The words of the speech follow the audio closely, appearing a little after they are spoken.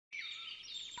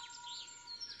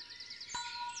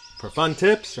For fun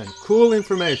tips and cool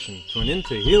information, tune in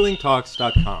to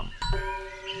HealingTalks.com.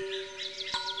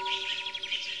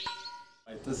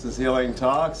 This is Healing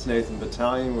Talks, Nathan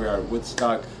Battalion. We are at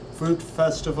Woodstock Fruit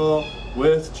Festival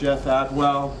with Jeff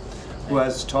Atwell, who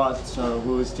has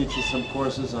teaching some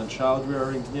courses on child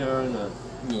rearing here in a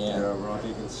raw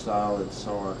vegan style and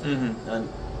so on. And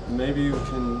maybe you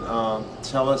can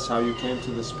tell us how you came to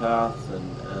this path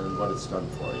and what it's done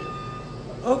for you.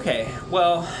 Okay,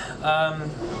 well,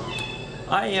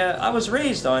 I was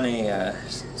raised on a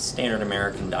standard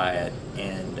American diet,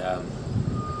 and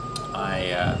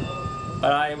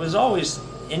but I was always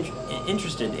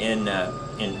interested in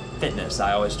fitness.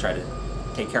 I always tried to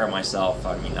take care of myself.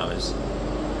 I mean, I was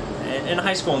in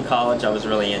high school and college. I was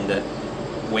really into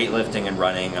weightlifting and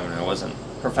running. I mean, I wasn't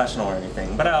professional or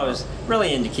anything, but I was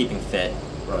really into keeping fit.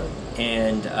 Right.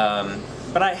 And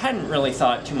but I hadn't really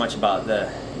thought too much about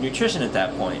the nutrition at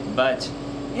that point. But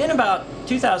in about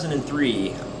 2003,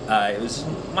 it was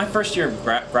my first year of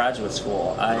graduate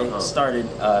school. I started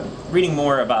reading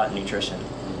more about nutrition,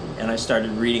 and I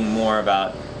started reading more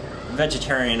about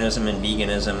vegetarianism and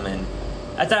veganism. And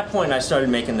at that point, I started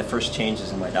making the first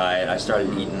changes in my diet. I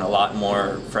started eating a lot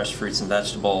more fresh fruits and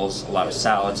vegetables, a lot of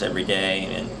salads every day,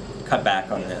 and cut back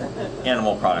on the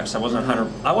animal products. I wasn't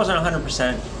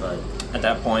 100% at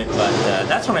that point, but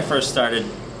that's when I first started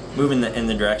moving in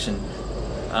the direction.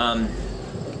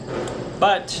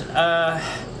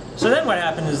 So then what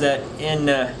happened is that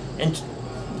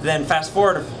then fast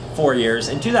forward to 4 years,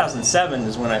 in 2007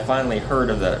 is when I finally heard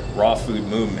of the raw food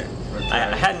movement.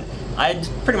 I had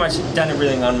pretty much done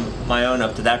everything on my own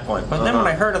up to that point, but then when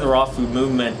I heard of the raw food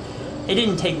movement, it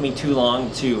didn't take me too long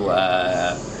to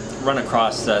run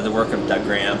across the work of Doug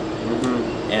Graham.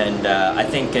 And I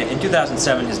think in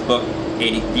 2007 his book the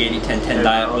 80-10-10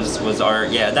 diet was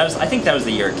I think that was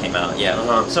the year it came out.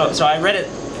 So I read it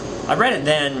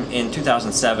then in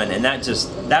 2007, and that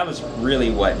was really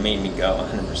what made me go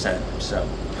 100%.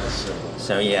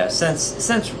 So yeah,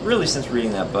 since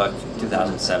reading that book in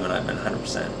 2007, I've been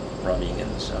 100% raw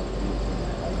vegan. So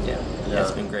yeah,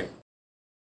 it's been great.